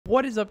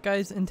What is up,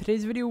 guys? In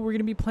today's video we're going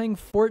to be playing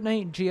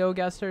Fortnite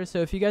GeoGuessr. So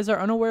if you guys are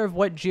unaware of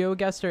what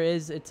GeoGuessr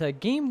is, it's a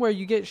game where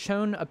you get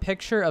shown a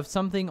picture of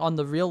something on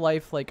the real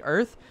life like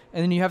Earth,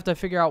 and then you have to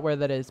figure out where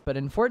that is. But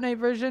in Fortnite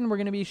version, we're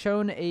going to be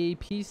shown a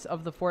piece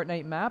of the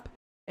Fortnite map,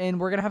 and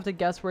we're going to have to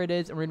guess where it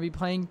is, and we're going to be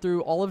playing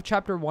through all of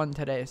Chapter 1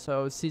 today.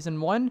 So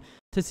Season 1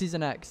 to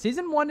Season X.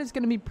 Season 1 is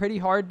going to be pretty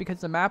hard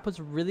because the map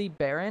was really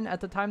barren. At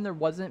the time, there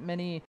wasn't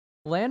many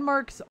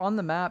landmarks on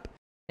the map,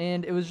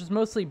 and it was just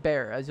mostly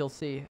bare, as you'll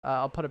see.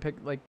 I'll put a pic,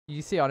 like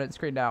you see on its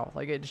screen now.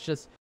 Like, it's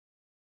just,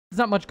 there's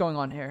not much going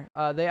on here.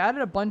 They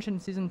added a bunch in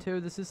Season 2.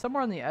 This is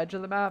somewhere on the edge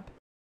of the map.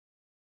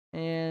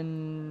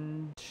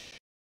 And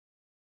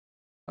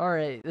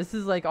alright, this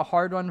is like a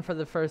hard one for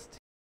the first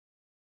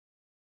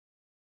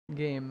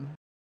game.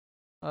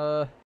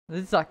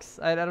 This sucks.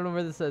 I don't know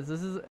where this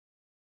is.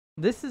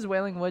 This is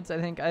Wailing Woods,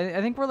 I think. I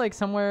think we're like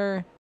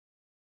somewhere.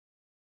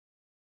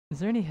 Is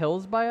there any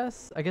hills by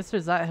us? I guess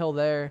there's that hill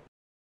there.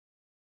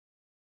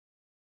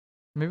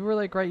 Maybe we're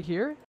like right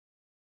here?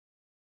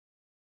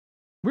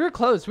 We were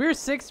close. We were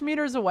 6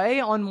 meters away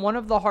on one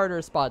of the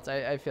harder spots,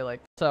 I feel like.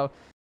 So,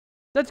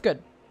 that's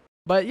good.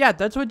 But yeah,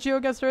 that's what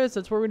GeoGuessr is.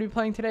 That's what we're going to be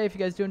playing today. If you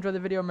guys do enjoy the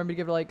video, remember to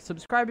give it a like.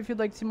 Subscribe if you'd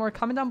like to see more.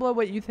 Comment down below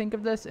what you think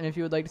of this, and if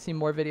you would like to see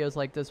more videos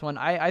like this one.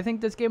 I think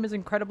this game is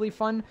incredibly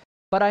fun,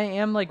 but I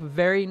am like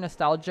very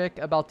nostalgic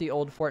about the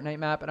old Fortnite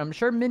map, and I'm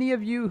sure many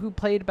of you who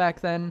played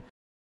back then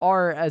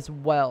are as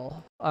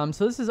well.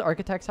 So this is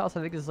Architect's house.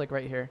 I think this is like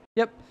right here.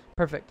 Yep,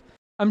 perfect.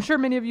 I'm sure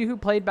many of you who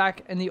played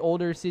back in the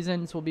older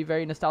seasons will be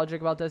very nostalgic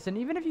about this. And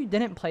even if you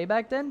didn't play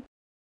back then,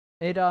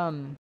 it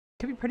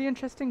could be pretty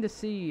interesting to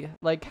see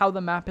like how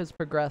the map has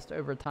progressed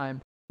over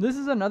time. This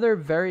is another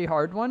very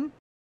hard one.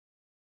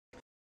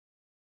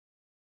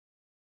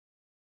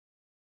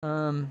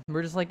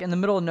 We're just like in the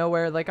middle of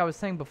nowhere. Like I was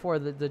saying before,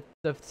 the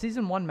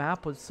Season 1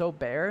 map was so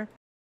bare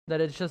that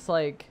it's just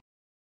like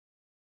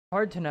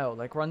hard to know.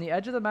 Like we're on the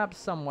edge of the map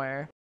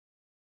somewhere.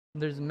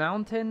 There's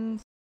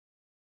mountains.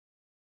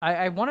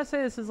 I want to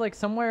say this is like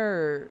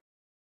somewhere.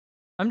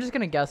 I'm just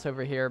going to guess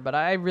over here, but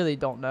I really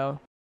don't know.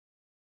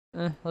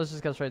 Let's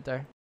just guess right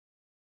there.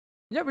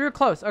 Yeah, we were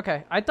close.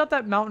 Okay. I thought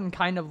that mountain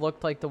kind of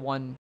looked like the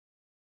one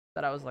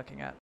that I was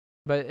looking at,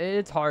 but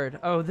it's hard.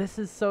 Oh, this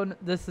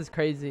is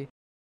crazy.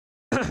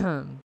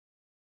 And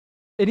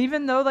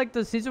even though like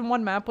the Season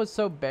 1 map was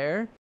so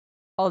bare,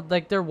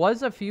 like there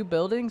was a few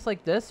buildings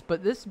like this,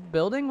 but this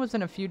building was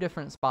in a few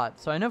different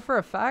spots. So I know for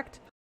a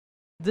fact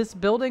this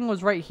building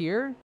was right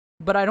here.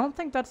 But I don't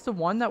think that's the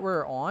one that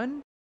we're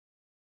on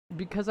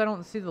because I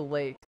don't see the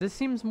lake. This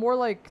seems more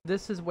like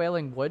this is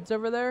Wailing Woods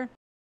over there.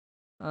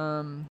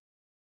 The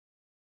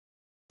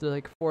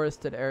like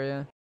forested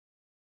area.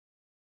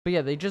 But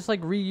yeah, they just like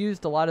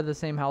reused a lot of the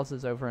same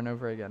houses over and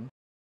over again.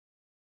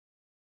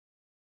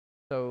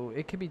 So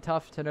it could be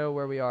tough to know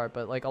where we are.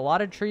 But like a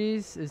lot of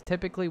trees is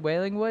typically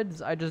Wailing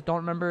Woods. I just don't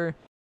remember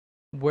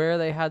where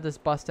they had this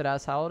busted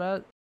ass house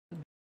at.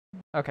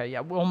 Okay,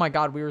 yeah. Oh my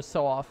god, we were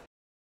so off.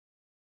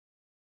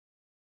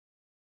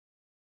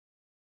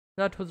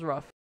 That was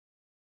rough.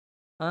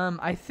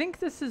 I think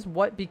this is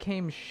what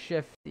became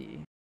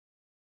Shifty.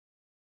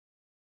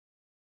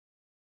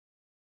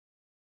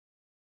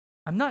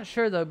 I'm not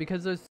sure though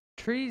because those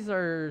trees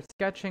are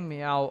sketching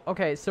me out.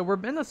 Okay, so we're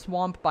in the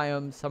swamp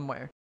biome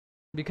somewhere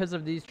because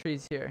of these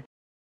trees here.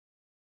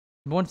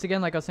 Once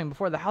again, like I was saying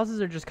before, the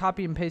houses are just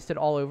copy and pasted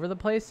all over the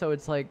place, so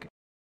it's like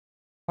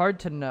hard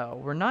to know.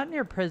 We're not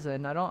near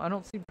prison. I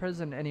don't see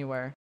prison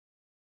anywhere.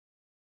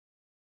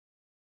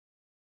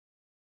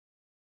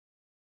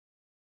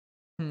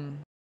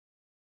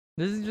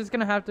 This is just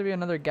gonna have to be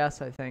another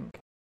guess, I think,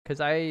 because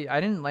I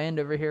didn't land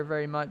over here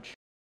very much.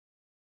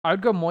 I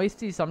would go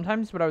moisty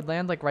sometimes, but I would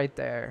land like right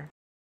there.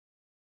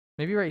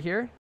 Maybe right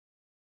here.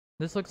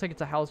 This looks like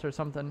it's a house or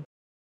something.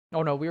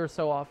 Oh no, we were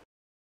so off.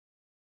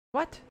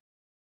 What?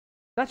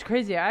 That's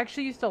crazy. I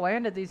actually used to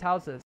land at these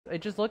houses.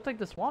 It just looked like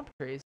the swamp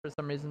trees for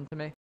some reason to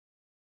me.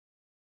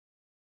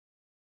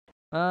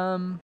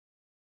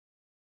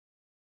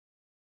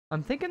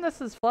 I'm thinking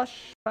this is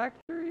Flush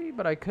Factory,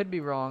 but I could be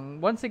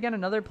wrong. Once again,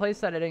 another place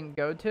that I didn't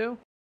go to.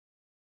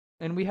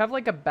 And we have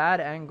like a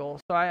bad angle.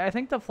 So I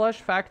think the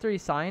Flush Factory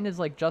sign is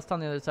like just on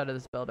the other side of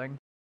this building.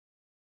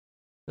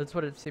 That's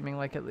what it's seeming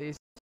like at least.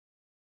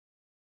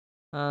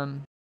 So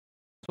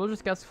we'll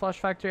just guess Flush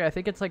Factory. I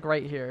think it's like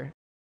right here.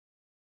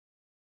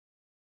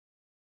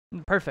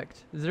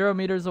 Perfect. 0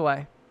 meters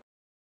away.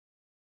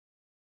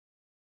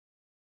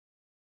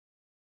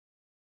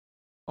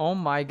 Oh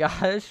my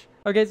gosh.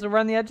 Okay, so we're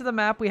on the edge of the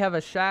map. We have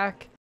a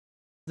shack.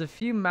 There's a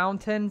few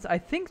mountains. I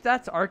think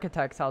that's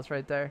Architect's house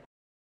right there.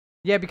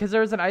 Yeah, because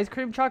there was an ice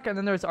cream truck and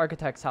then there's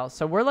Architect's house.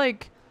 So we're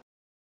like...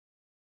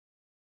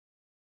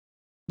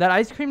 That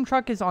ice cream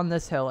truck is on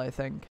this hill, I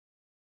think.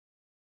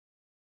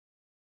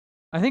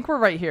 I think we're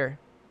right here.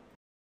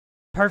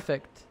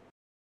 Perfect.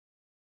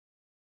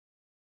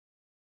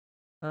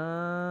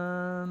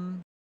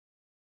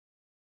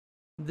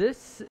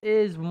 This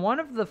is one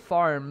of the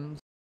farms.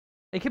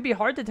 It could be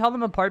hard to tell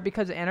them apart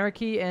because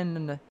Anarchy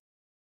and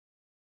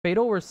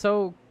Fatal were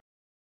so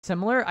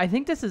similar. I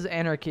think this is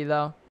Anarchy,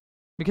 though.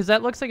 Because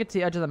that looks like it's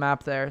the edge of the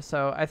map there.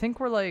 So I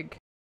think we're like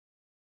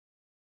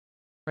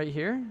right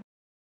here.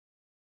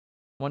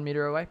 1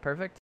 meter away.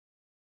 Perfect.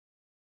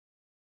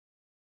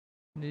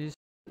 This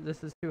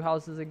is 2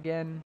 houses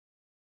again.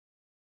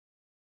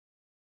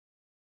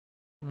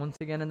 Once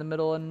again in the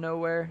middle of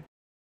nowhere.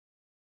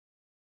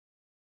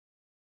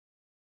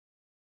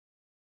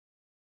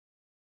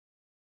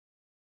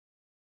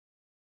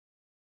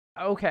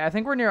 Okay, I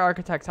think we're near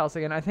Architect's house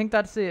again. I think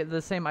that's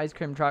the same ice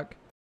cream truck.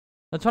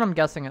 That's what I'm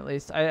guessing at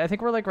least. I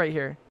think we're like right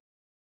here.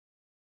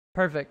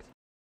 Perfect.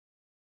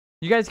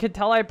 You guys could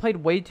tell I played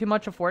way too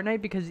much of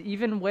Fortnite because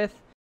even with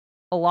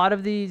a lot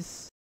of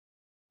these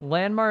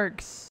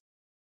landmarks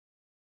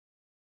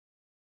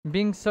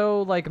being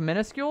so like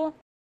minuscule,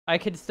 I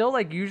could still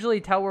like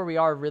usually tell where we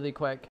are really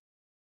quick.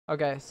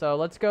 Okay, so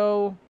let's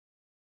go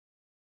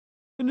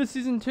into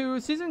season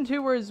 2. Season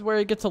 2 is where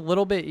it gets a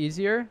little bit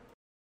easier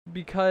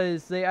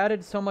because they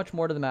added so much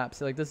more to the map.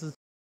 So like this is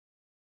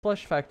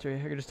Flush Factory.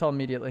 I could just tell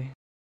immediately.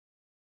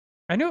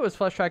 I knew it was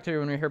Flush Factory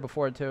when we were here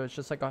before too. It's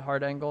just like a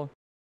hard angle.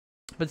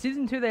 But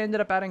season 2 they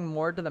ended up adding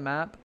more to the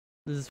map.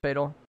 This is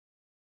fatal.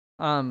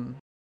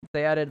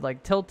 They added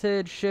like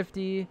tilted,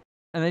 shifty,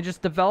 and they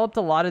just developed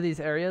a lot of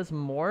these areas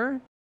more.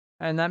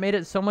 And that made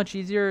it so much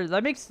easier.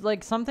 That makes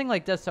like something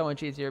like this so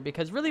much easier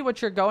because really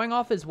what you're going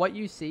off is what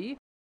you see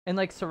and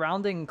like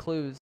surrounding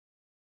clues,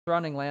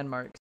 surrounding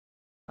landmarks.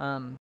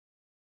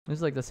 This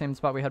is like the same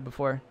spot we had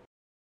before.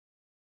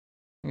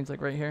 I think it's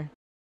like right here.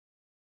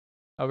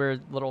 Oh, we're a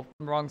little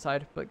wrong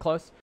side, but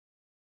close.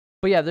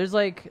 But yeah,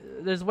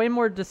 there's way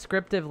more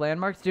descriptive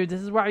landmarks. Dude,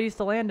 this is where I used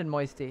to land in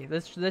Moisty.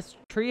 This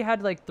tree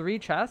had like 3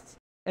 chests,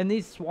 and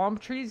these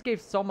swamp trees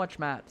gave so much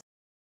mats.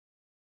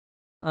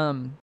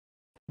 But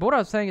what I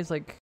was saying is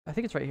like, I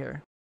think it's right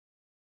here.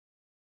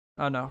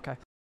 Oh no, okay.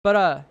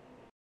 But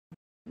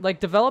like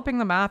developing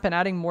the map and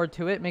adding more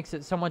to it makes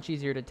it so much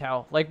easier to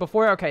tell. Like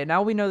before, okay,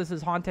 now we know this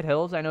is Haunted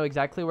Hills. I know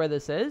exactly where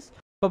this is.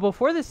 But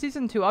before the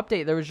season 2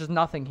 update, there was just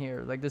nothing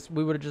here. Like this,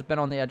 we would have just been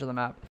on the edge of the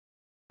map.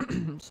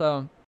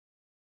 So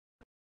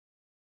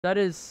that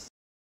is,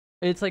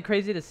 it's like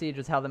crazy to see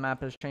just how the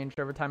map has changed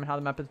over time and how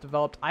the map has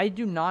developed. I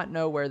do not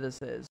know where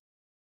this is.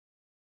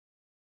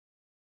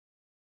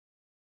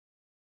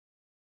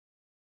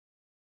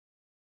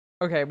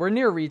 Okay, we're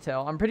near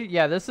retail.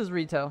 Yeah, this is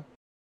retail.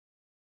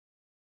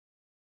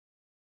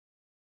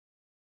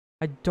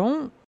 I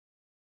don't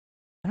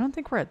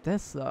think we're at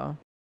this though.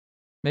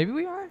 Maybe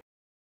we are?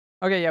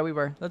 Okay, yeah, we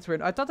were. That's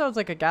weird. I thought that was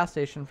like a gas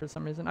station for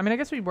some reason. I mean, I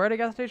guess we were at a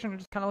gas station. It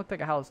just kind of looked like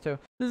a house too.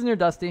 This is near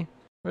Dusty.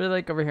 We're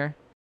like over here.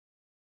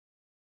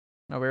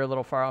 No, we were a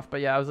little far off,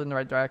 but yeah, I was in the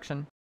right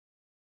direction.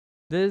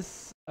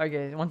 This,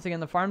 okay, once again,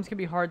 the farms can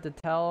be hard to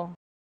tell.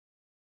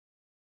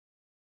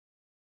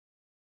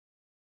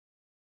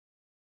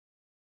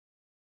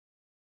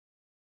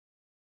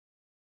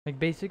 Like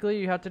basically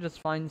you have to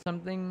just find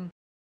something.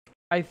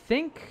 I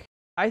think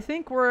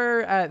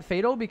we're at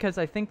Fatal because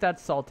I think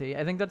that's Salty.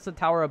 I think that's the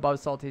tower above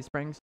Salty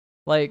Springs.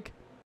 Like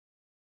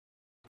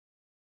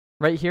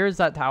right here is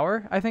that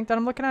tower I think that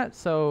I'm looking at.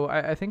 So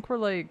I think we're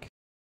like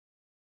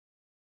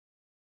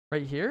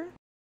right here.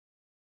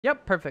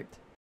 Yep, perfect.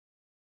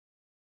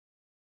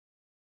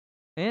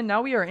 And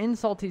now we are in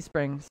Salty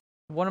Springs.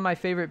 One of my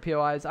favorite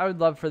POIs. I would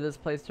love for this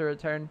place to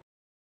return.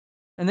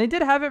 And they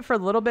did have it for a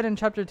little bit in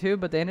Chapter 2,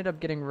 but they ended up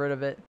getting rid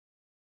of it.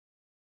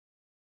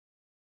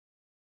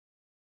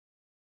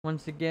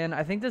 Once again,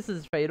 I think this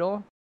is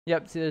Fatal.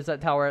 Yep, see there's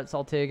that tower at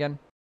Salty again.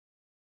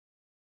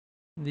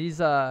 These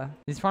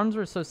farms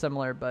were so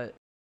similar, but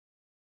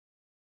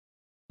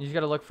you just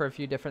gotta look for a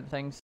few different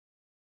things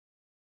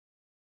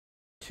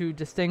to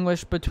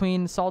distinguish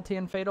between Salty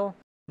and Fatal.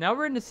 Now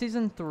we're into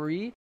Season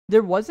 3.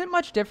 There wasn't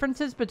much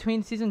differences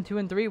between Season 2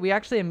 and 3. We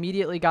actually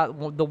immediately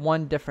got the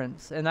one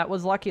difference, and that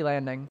was Lucky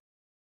Landing.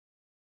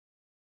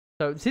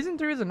 So Season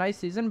 3 is a nice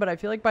season, but I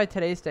feel like by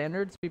today's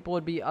standards, people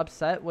would be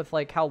upset with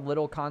like how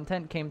little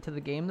content came to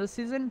the game this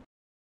season.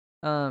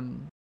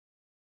 It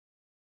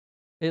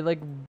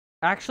like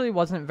actually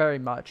wasn't very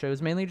much. It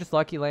was mainly just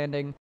Lucky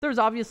Landing. There's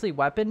obviously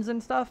weapons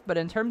and stuff, but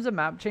in terms of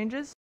map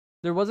changes,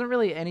 there wasn't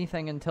really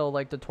anything until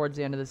like towards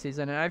the end of the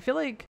season. And I feel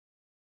like,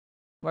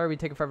 why are we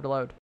taking forever to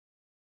load?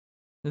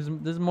 This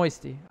is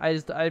Moisty. I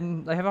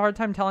have a hard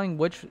time telling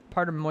which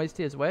part of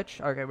Moisty is which.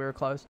 Okay, we were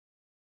close.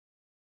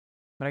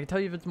 But I can tell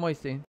you if it's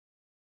Moisty.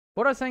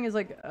 What I was saying is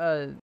like,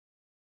 I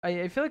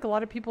feel like a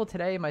lot of people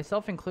today,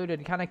 myself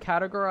included, kind of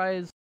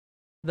categorize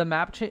the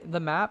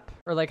map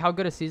or like how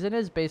good a season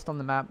is based on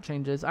the map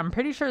changes. I'm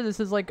pretty sure this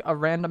is like a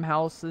random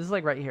house. This is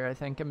like right here, I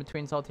think, in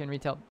between Salty and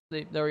Retail.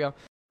 There we go.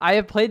 I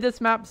have played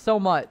this map so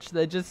much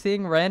that just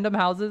seeing random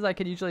houses, I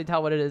could usually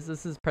tell what it is.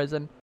 This is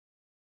prison.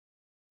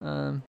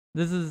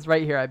 This is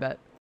right here, I bet.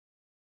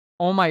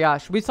 Oh my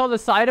gosh. We saw the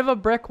side of a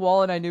brick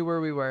wall and I knew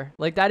where we were.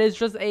 Like that is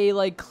just a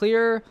like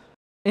clear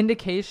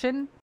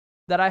indication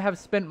that I have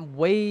spent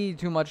way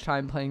too much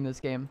time playing this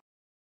game.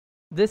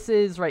 This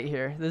is right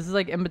here. This is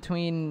like in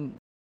between.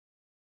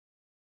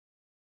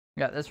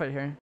 Yeah, that's right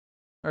here.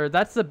 Or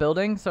that's the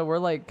building. So we're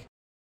like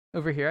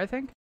over here, I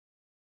think.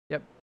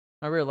 Yep.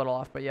 Oh, we're a little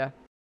off, but yeah.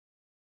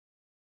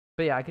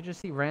 But yeah, I could just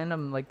see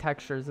random like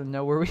textures and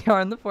know where we are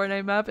on the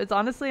Fortnite map. It's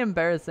honestly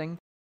embarrassing.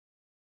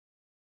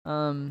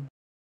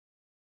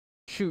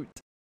 Shoot.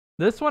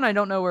 This one I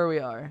don't know where we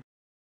are.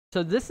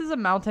 So this is a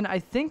mountain. I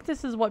think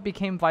this is what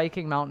became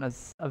Viking Mountain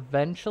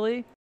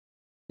eventually.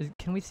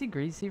 Can we see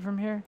Greasy from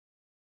here?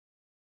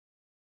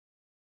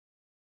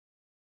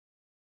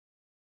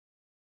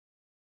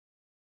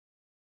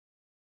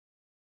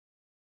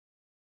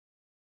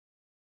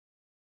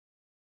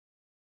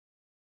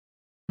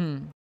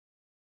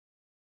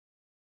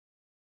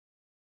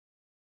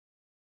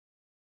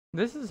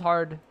 This is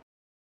hard.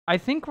 I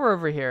think we're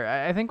over here.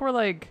 I think we're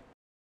like...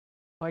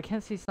 Oh, I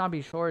can't see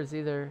Snobby Shores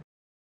either.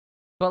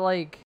 But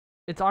like,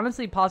 it's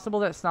honestly possible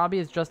that Snobby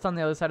is just on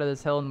the other side of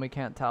this hill and we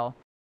can't tell.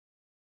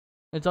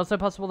 It's also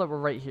possible that we're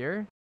right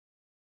here.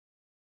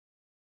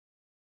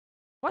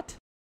 What?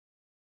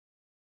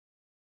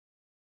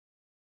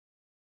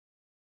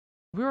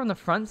 We were on the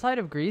front side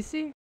of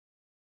Greasy?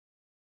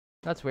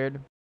 That's weird.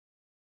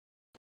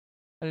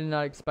 I did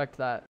not expect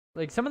that.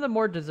 Like, some of the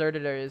more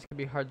deserted areas could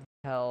be hard to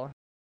tell.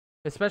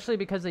 Especially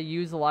because they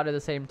use a lot of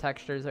the same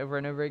textures over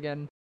and over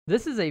again.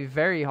 This is a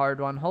very hard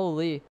one.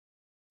 Holy.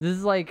 This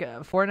is like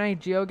Fortnite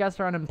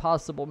GeoGuessr on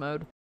impossible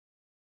mode.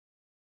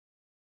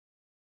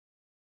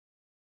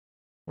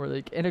 We're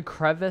like in a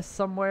crevice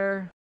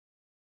somewhere.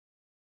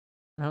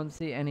 I don't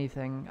see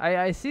anything.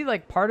 I see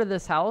like part of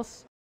this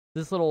house.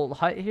 This little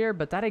hut here.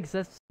 But that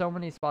exists so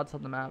many spots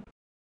on the map.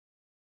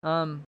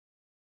 So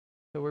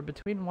we're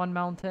between one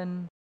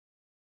mountain.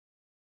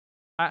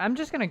 I'm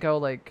just gonna go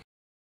like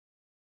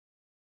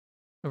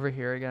over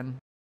here again.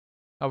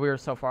 Oh, we were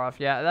so far off.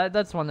 Yeah,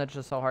 that's one that's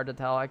just so hard to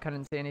tell. I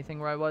couldn't see anything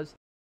where I was.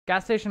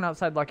 Gas station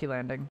outside Lucky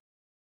Landing.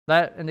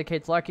 That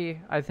indicates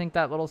Lucky. I think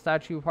that little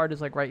statue part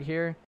is like right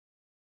here.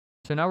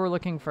 So now we're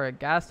looking for a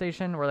gas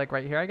station. We're like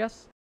right here, I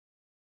guess.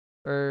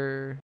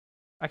 Or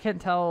I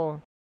can't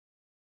tell.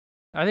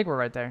 I think we're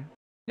right there.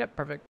 Yep,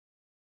 perfect.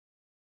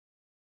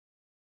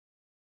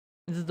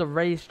 This is the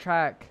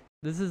racetrack.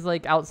 This is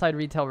like outside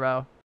Retail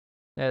Row.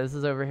 Yeah, this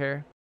is over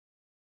here.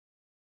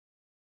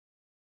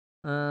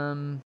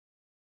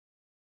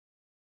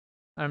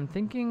 I'm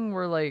thinking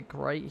we're like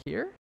right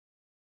here.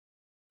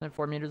 Like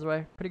 4 meters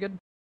away. Pretty good.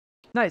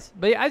 Nice.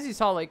 But yeah, as you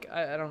saw, like,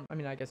 I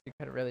mean, I guess you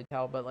couldn't really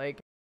tell, but like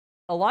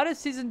a lot of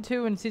season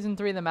 2 and season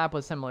 3, the map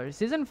was similar.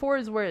 Season 4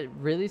 is where it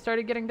really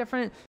started getting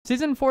different.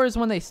 Season 4 is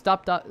when they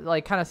stepped up,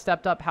 like kind of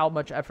stepped up how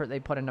much effort they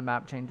put into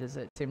map changes.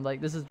 It seemed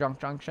like this is Junk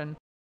Junction.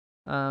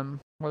 We're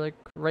like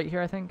right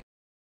here, I think.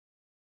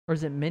 Or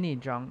is it Mini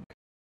Junk?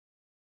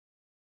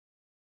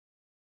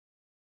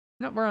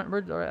 No,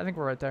 I think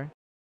we're right there.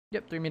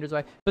 Yep, 3 meters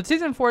away. But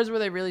season 4 is where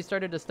they really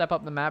started to step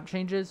up the map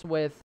changes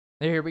with...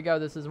 Here we go.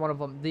 This is one of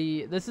them.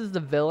 This is the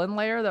villain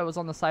lair that was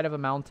on the side of a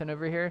mountain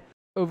over here,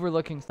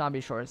 overlooking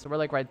Snobby Shores. So we're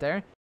like right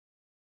there.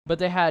 But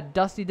they had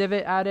Dusty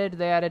Divot added.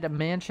 They added a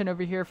mansion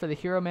over here for the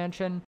hero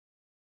mansion.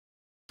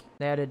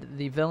 They added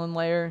the villain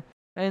lair.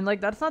 And like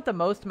that's not the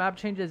most map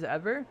changes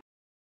ever,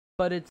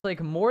 but it's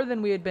like more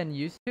than we had been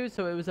used to,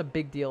 so it was a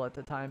big deal at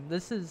the time.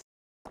 This is...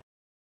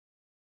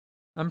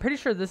 I'm pretty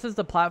sure this is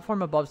the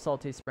platform above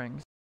Salty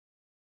Springs.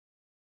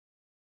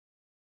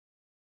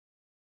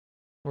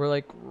 We're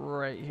like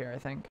right here, I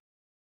think.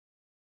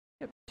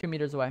 Yep, 2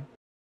 meters away.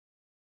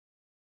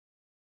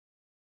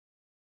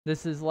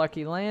 This is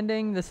Lucky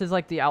Landing. This is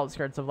like the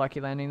outskirts of Lucky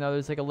Landing, though.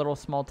 There's like a little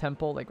small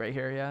temple, like right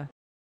here, yeah.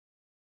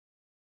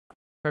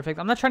 Perfect.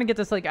 I'm not trying to get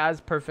this like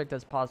as perfect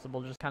as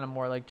possible, just kind of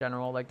more like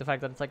general. Like the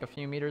fact that it's like a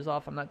few meters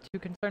off, I'm not too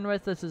concerned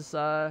with. This is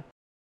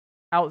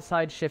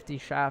outside Shifty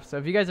Shafts. So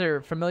if you guys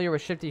are familiar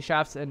with Shifty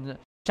Shafts in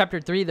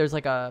Chapter 3, there's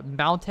like a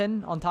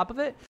mountain on top of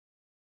it.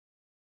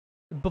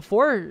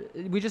 Before,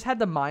 we just had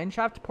the mine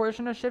shaft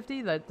portion of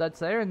Shifty that's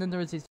there, and then there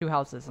was these 2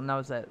 houses, and that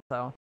was it.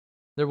 So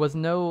there was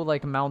no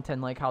like mountain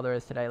like how there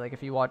is today. Like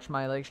if you watch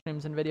my like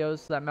streams and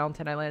videos, that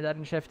mountain I landed at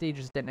in Shifty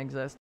just didn't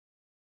exist.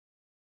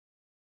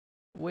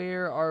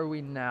 Where are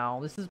we now?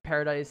 This is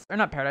Paradise, or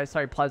not Paradise,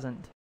 sorry,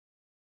 Pleasant.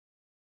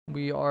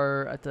 We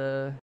are at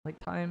the like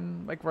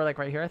time, like we're like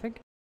right here, I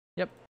think.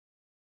 Yep.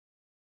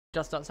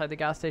 Just outside the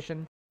gas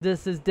station.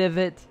 This is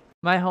Divot.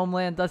 My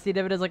homeland. Dusty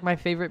Divot is like my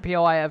favorite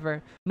POI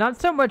ever. Not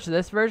so much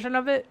this version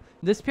of it.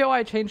 This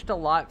POI changed a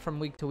lot from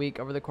week to week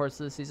over the course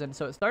of the season.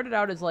 So it started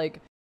out as like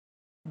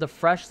the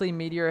freshly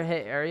meteor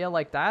hit area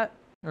like that.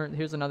 Or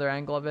here's another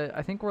angle of it.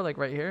 I think we're like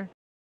right here.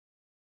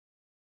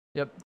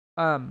 Yep.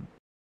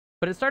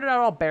 But it started out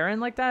all barren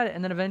like that,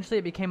 and then eventually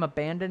it became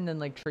abandoned and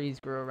like trees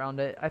grew around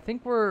it. I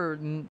think we're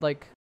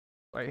like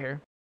right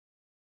here.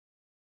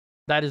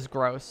 That is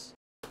gross.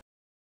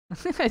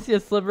 I see a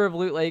sliver of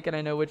Loot Lake and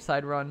I know which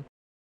side we're on.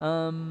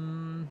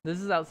 This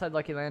is outside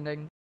Lucky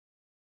Landing.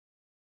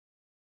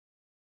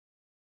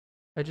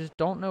 I just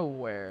don't know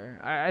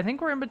where. I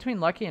think we're in between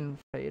Lucky and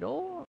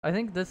Fatal. I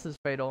think this is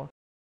Fatal.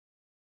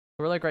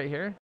 We're like right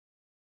here.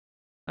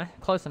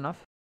 Close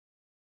enough.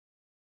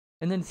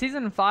 And then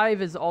season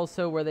 5 is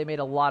also where they made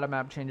a lot of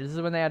map changes. This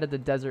is when they added the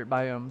desert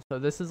biome. So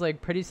this is like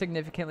pretty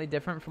significantly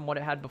different from what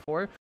it had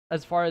before.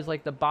 As far as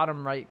like the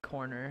bottom right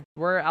corner.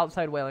 We're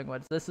outside Wailing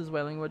Woods. This is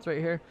Wailing Woods right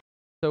here.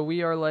 So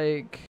we are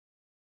like,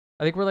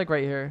 I think we're like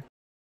right here.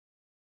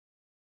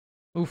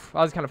 Oof,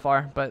 I was kind of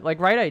far, but like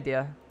right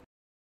idea.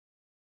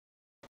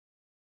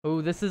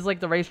 Ooh, this is like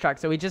the racetrack.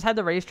 So we just had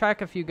the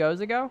racetrack a few goes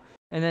ago.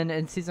 And then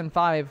in season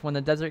 5, when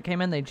the desert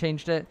came in, they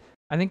changed it.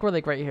 I think we're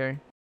like right here.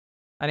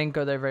 I didn't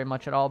go there very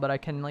much at all, but I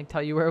can like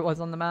tell you where it was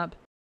on the map.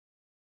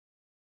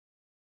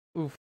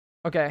 Oof.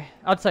 Okay,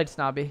 outside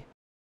Snobby.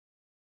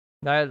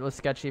 That was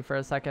sketchy for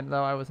a second,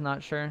 though. I was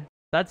not sure.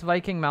 That's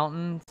Viking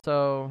Mountain,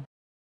 so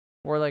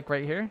we're like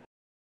right here.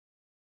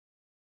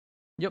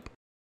 Yep.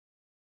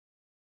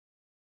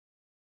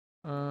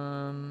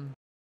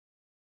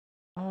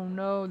 Oh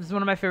no, this is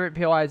one of my favorite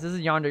POIs. This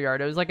is Yonder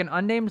Yard. It was like an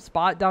unnamed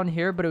spot down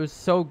here, but it was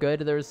so good.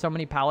 There was so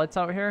many pallets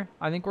out here.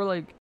 I think we're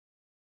like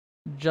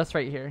just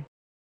right here.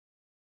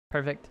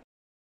 Perfect.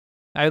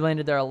 I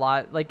landed there a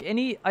lot. Like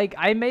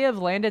I may have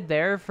landed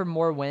there for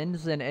more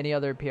wins than any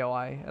other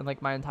POI in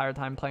like my entire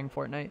time playing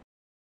Fortnite.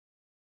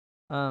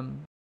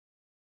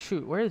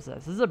 Shoot, where is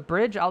this? This is a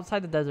bridge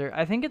outside the desert.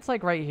 I think it's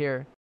like right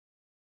here.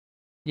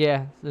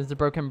 Yeah, there's a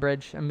broken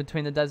bridge in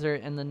between the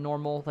desert and the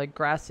normal like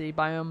grassy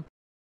biome.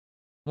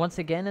 Once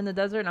again in the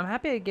desert. I'm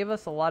happy it gave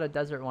us a lot of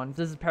desert ones.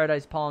 This is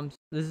Paradise Palms.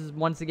 This is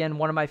once again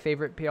one of my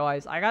favorite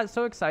POIs. I got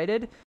so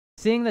excited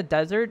seeing the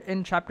desert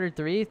in Chapter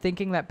 3,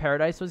 thinking that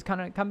Paradise was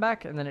gonna come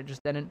back, and then it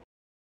just didn't.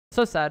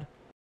 So sad.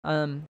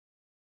 I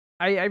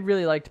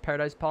really liked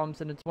Paradise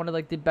Palms, and it's one of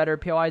like the better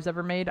POIs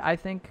ever made, I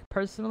think,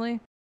 personally.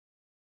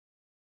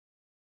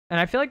 And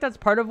I feel like that's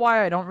part of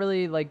why I don't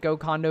really like go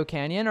Condo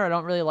Canyon, or I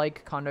don't really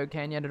like Condo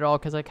Canyon at all,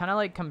 because I kind of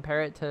like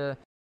compare it to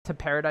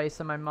Paradise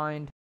in my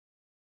mind.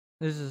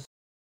 This is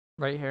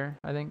right here,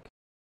 I think.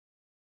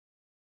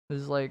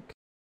 This is like,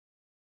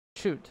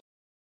 shoot.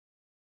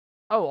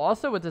 Oh,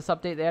 also with this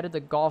update, they added the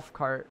golf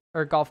cart,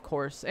 or golf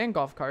course, and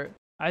golf cart.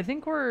 I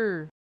think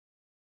we're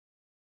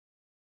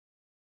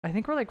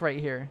like right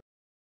here.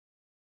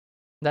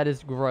 That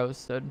is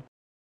gross, dude.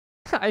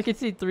 I can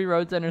see 3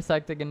 roads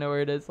intersecting and know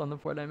where it is on the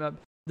Fortnite map.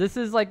 This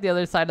is like the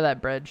other side of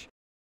that bridge.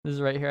 This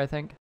is right here, I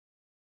think.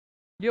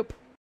 Yep.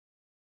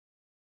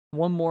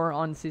 One more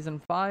on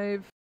season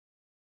 5.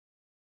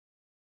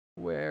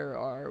 Where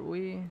are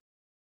we?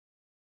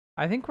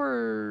 I think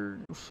we're...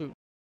 Shoot.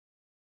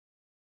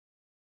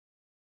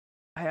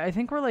 I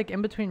think we're like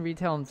in between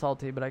retail and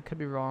salty, but I could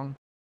be wrong.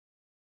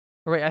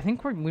 Or wait, I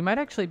think we might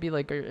actually be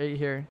like right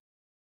here.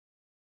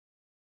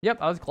 Yep,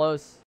 I was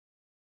close.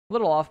 A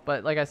little off,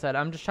 but like I said,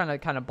 I'm just trying to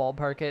kind of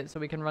ballpark it so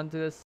we can run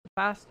through this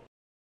fast.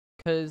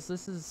 Because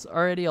this is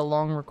already a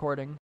long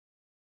recording.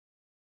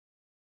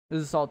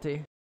 This is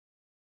salty.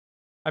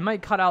 I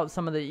might cut out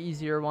some of the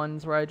easier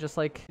ones where I just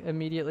like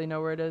immediately know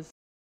where it is.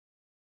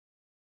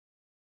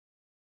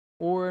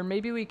 Or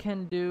maybe we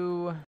can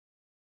do...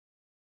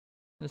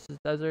 This is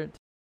desert.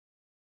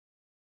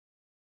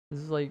 This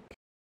is like...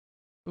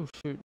 Oh,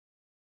 shoot.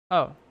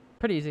 Oh,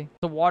 pretty easy.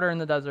 The water in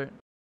the desert.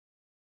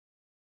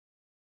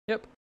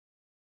 Yep.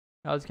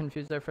 I was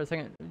confused there for a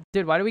second.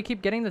 Dude, why do we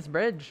keep getting this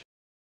bridge?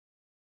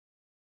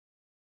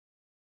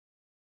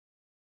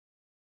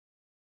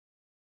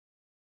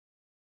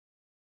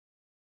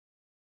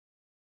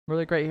 We're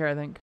like right here, I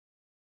think.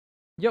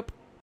 Yep.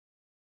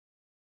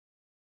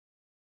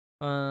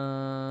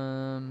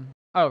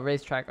 Oh,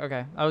 racetrack.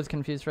 Okay. I was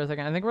confused for a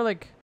second. I think we're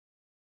like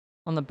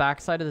on the back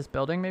side of this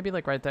building, maybe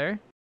like right there.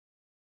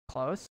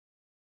 Close.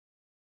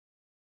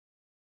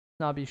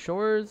 Snobby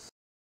Shores.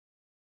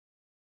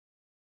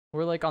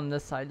 We're like on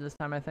this side this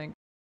time, I think.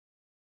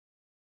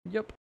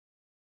 Yep.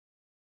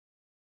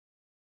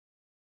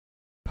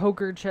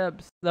 Poker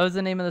Chips. That was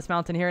the name of this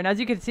mountain here. And as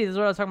you can see, this is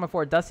what I was talking about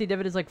before. Dusty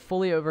Divot is like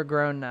fully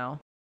overgrown now.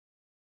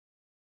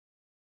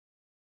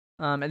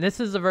 And this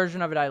is the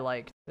version of it I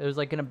liked. It was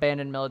like an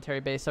abandoned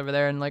military base over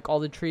there, and like all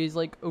the trees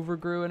like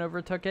overgrew and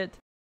overtook it.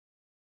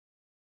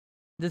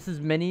 This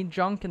is mini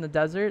junk in the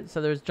desert.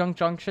 So there's Junk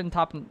Junction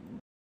top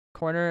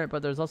corner,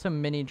 but there's also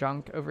mini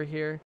junk over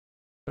here.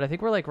 But I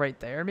think we're like right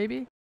there,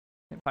 maybe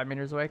 5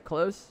 meters away.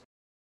 Close.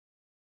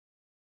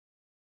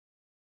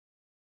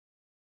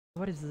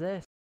 What is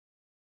this?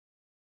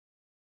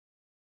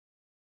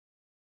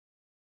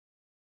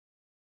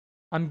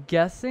 I'm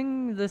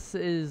guessing this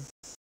is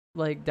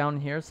like down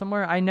here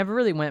somewhere. I never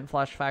really went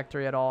Flash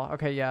Factory at all.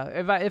 Okay, yeah.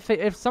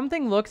 If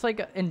something looks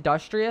like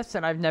industrious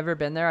and I've never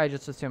been there, I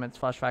just assume it's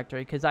Flash Factory,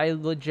 because I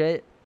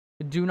legit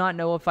do not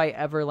know if I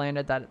ever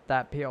landed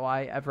that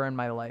POI ever in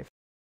my life.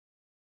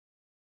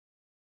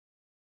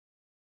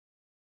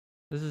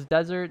 This is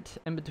desert,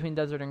 in between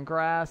desert and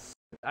grass.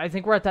 I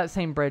think we're at that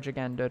same bridge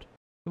again, dude.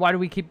 Why do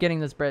we keep getting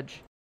this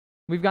bridge?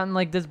 We've gotten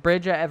like this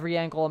bridge at every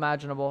angle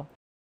imaginable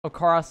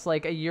across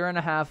like a year and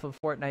a half of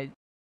Fortnite.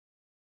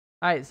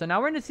 Alright, so now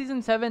we're into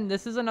Season 7.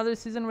 This is another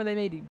season where they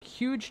made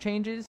huge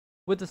changes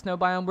with the snow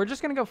biome. We're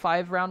just going to go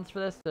 5 rounds for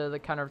this to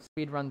kind of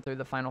speed run through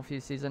the final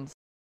few seasons.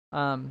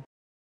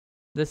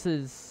 This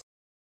is...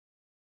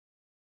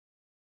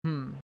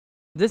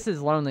 This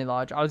is Lonely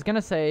Lodge. I was going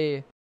to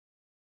say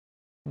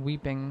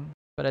Weeping,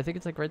 but I think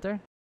it's like right there.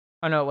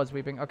 Oh no, it was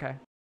Weeping. Okay.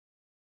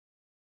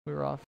 We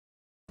were off.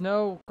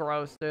 No,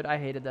 gross, dude. I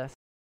hated this.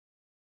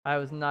 I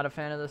was not a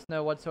fan of the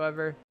snow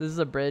whatsoever. This is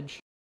a bridge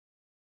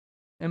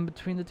in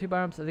between the two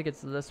biomes. I think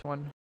it's this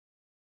one.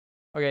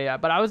 Okay, yeah,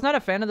 but I was not a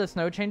fan of the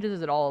snow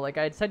changes at all. Like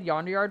I had said,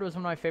 Yonder Yard was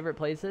one of my favorite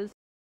places.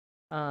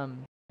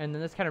 And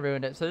then this kind of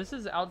ruined it. So this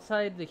is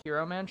outside the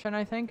Hero Mansion,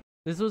 I think.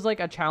 This was like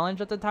a challenge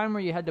at the time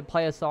where you had to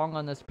play a song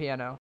on this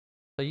piano.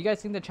 So you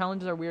guys think the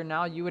challenges are weird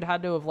now? You would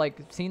had to have like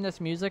seen this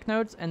music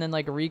notes and then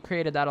like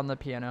recreated that on the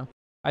piano.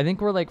 I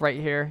think we're like right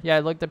here. Yeah,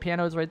 look, the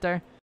piano is right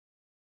there.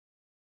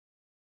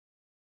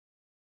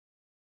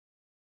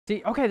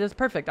 See, okay, this is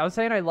perfect. I was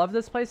saying I love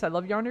this place. I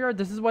love Yonder Yard.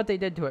 This is what they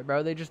did to it,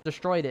 bro. They just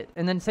destroyed it.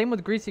 And then same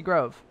with Greasy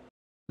Grove.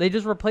 They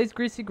just replaced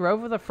Greasy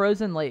Grove with a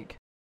frozen lake.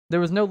 There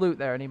was no loot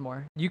there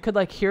anymore. You could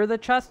like hear the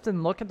chests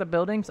and look at the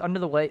buildings under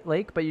the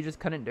lake, but you just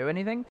couldn't do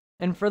anything.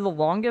 And for the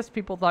longest,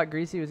 people thought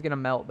Greasy was going to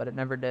melt, but it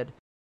never did.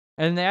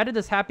 And they added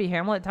this Happy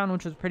Hamlet town,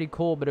 which was pretty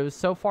cool, but it was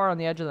so far on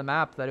the edge of the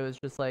map that it was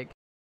just like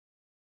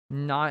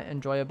not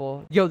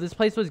enjoyable. Yo, this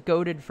place was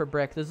goated for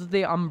brick. This is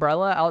the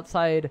umbrella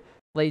outside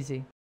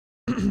Lazy.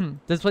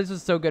 This place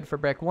was so good for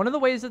brick. One of the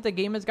ways that the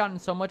game has gotten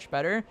so much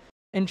better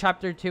in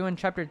Chapter 2 and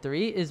Chapter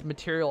 3 is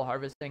material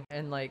harvesting.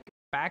 And like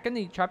back in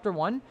the Chapter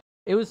 1,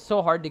 it was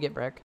so hard to get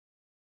brick.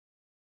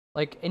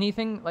 Like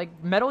anything,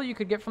 like metal you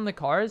could get from the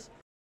cars,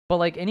 but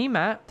like any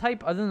mat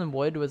type other than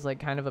wood was like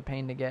kind of a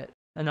pain to get.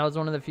 And that was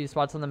one of the few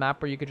spots on the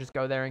map where you could just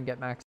go there and get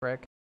max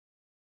brick.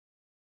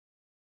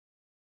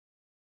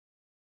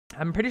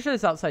 I'm pretty sure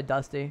it's outside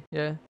Dusty.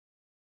 Yeah.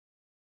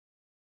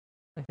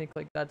 I think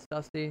like that's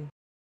Dusty.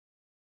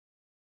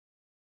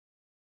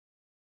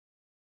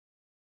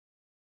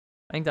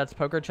 I think that's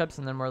Poker Chips,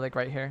 and then we're like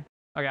right here.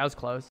 Okay, I was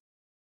close.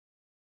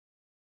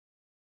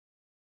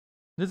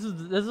 This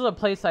is a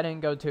place I didn't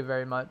go to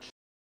very much.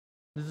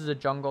 This is a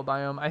jungle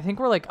biome. I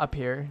think we're like up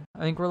here. I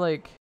think we're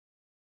like,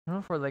 I don't know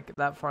if we're like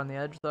that far on the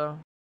edge though.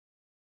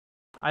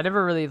 I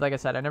never really, like I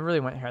said, I never really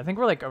went here. I think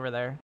we're like over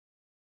there.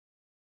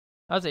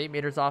 That was 8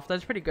 meters off.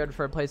 That's pretty good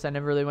for a place I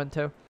never really went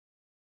to.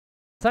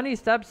 Sunny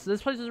Steps.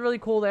 This place is really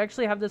cool. They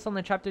actually have this on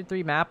the Chapter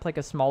 3 map, like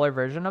a smaller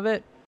version of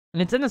it.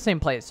 And it's in the same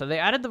place. So they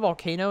added the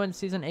volcano in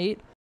Season 8,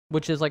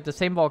 which is like the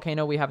same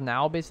volcano we have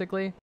now,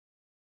 basically.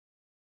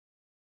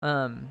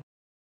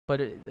 But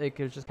it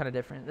was just kind of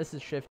different. This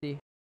is Shifty.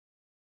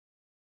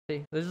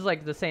 See, this is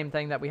like the same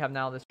thing that we have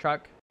now, this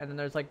truck. And then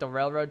there's like the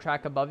railroad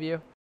track above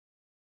you.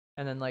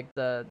 And then like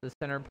the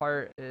center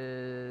part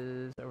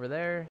is over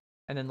there.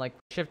 And then like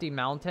Shifty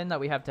Mountain that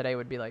we have today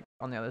would be like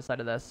on the other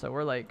side of this. So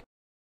we're like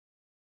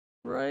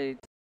right.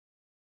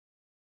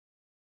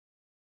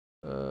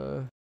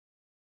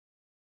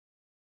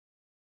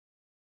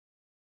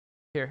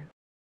 Here.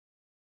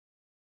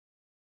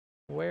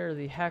 Where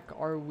the heck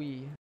are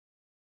we?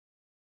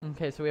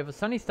 Okay, so we have a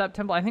Sunny Step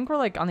Temple. I think we're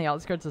like on the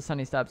outskirts of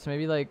Sunny Steps.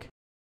 Maybe like...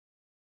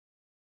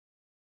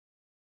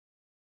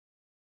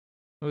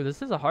 Ooh,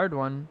 this is a hard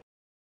one.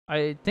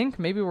 I think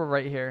maybe we're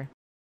right here.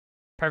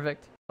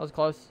 Perfect. That was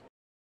close.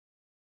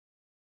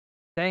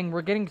 Dang,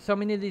 we're getting so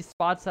many of these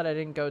spots that I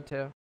didn't go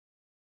to.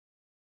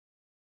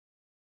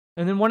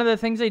 And then one of the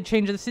things they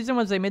changed this season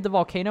was they made the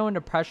volcano into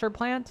pressure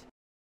plant,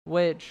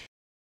 which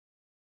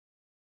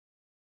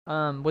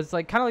was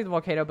like kind of like the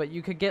volcano, but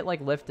you could get like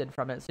lifted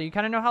from it. So you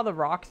kind of know how the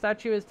rock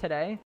statue is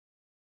today,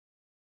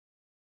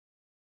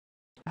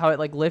 how it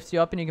like lifts you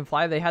up and you can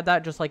fly. They had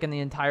that just like in the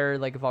entire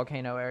like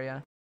volcano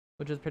area,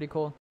 which is pretty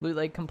cool. Loot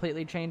Lake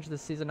completely changed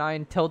this season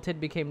 9. Tilted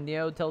became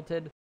Neo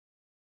Tilted.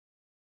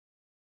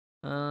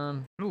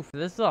 Oof,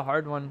 this is a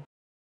hard one.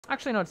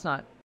 Actually, no, it's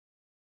not.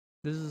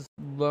 This is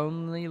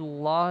Lonely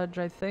Lodge,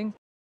 I think.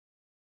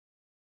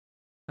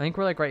 I think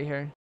we're like right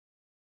here.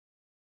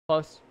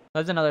 Close.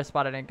 That's another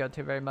spot I didn't go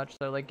to very much.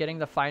 So like getting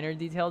the finer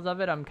details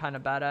of it, I'm kind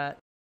of bad at.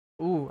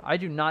 Ooh, I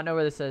do not know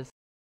where this is.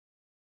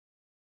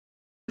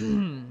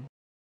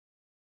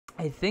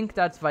 I think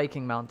that's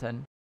Viking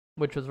Mountain,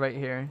 which was right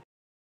here.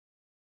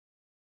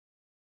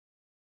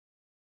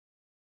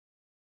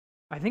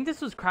 I think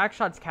this was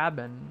Crackshot's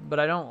cabin, but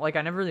I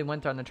never really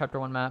went there on the Chapter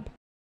 1 map.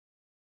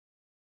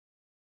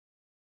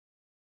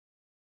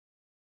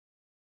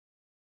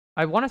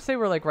 I want to say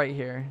we're like right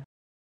here.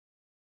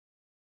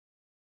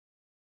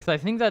 Because I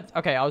think that's...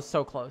 Okay, I was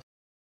so close.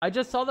 I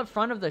just saw the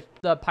front of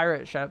the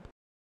pirate ship.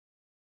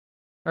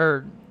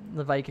 Or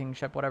the Viking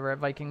ship, whatever, at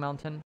Viking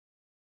Mountain.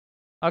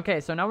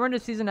 Okay, so now we're into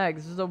Season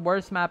X. This is the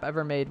worst map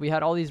ever made. We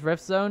had all these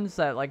rift zones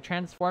that like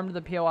transformed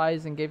the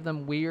POIs and gave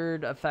them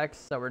weird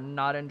effects that were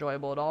not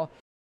enjoyable at all.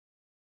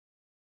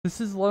 This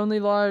is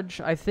Lonely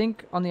Lodge. I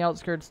think on the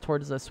outskirts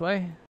towards this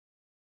way.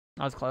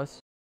 I was close.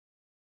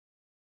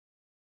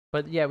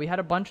 But yeah, we had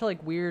a bunch of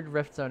like weird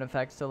rift zone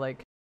effects. So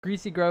like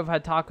Greasy Grove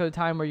had Taco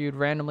Time where you'd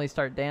randomly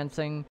start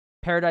dancing.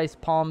 Paradise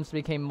Palms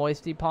became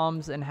Moisty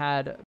Palms and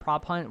had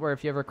Prop Hunt where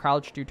if you ever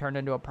crouched, you turned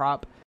into a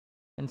prop.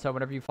 And so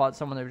whenever you fought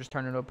someone, they would just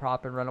turn into a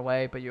prop and run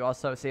away. But you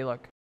also see,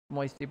 look,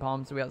 Moisty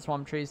Palms. We got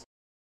Swamp Trees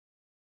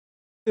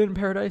in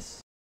Paradise.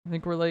 I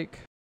think we're right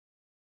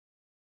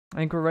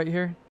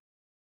here.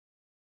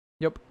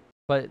 Yep.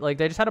 But like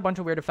they just had a bunch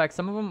of weird effects.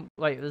 Some of them,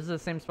 like this is the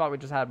same spot we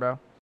just had, bro.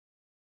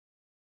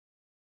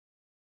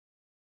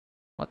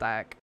 What the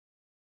heck?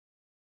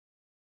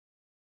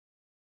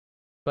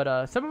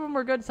 But some of them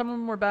were good, some of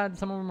them were bad,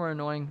 some of them were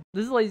annoying.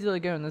 This is Lazy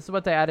Lagoon. This is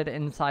what they added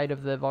inside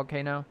of the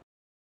volcano.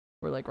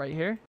 We're like right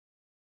here.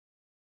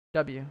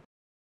 W.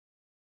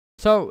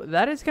 So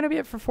that is going to be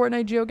it for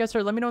Fortnite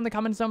GeoGuessr. Let me know in the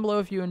comments down below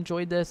if you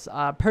enjoyed this.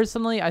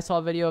 Personally, I saw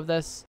a video of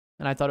this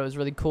and I thought it was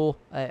really cool.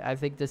 I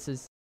think this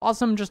is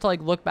awesome just to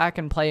like look back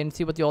and play and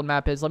see what the old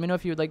map is. Let me know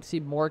if you would like to see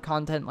more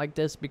content like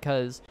this,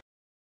 because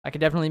I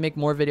could definitely make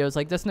more videos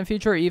like this in the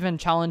future, or even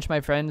challenge my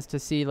friends to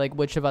see like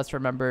which of us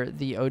remember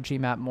the OG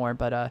map more.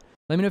 But let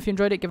me know if you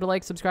enjoyed it. Give it a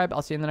like, subscribe.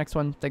 I'll see you in the next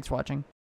one. Thanks for watching.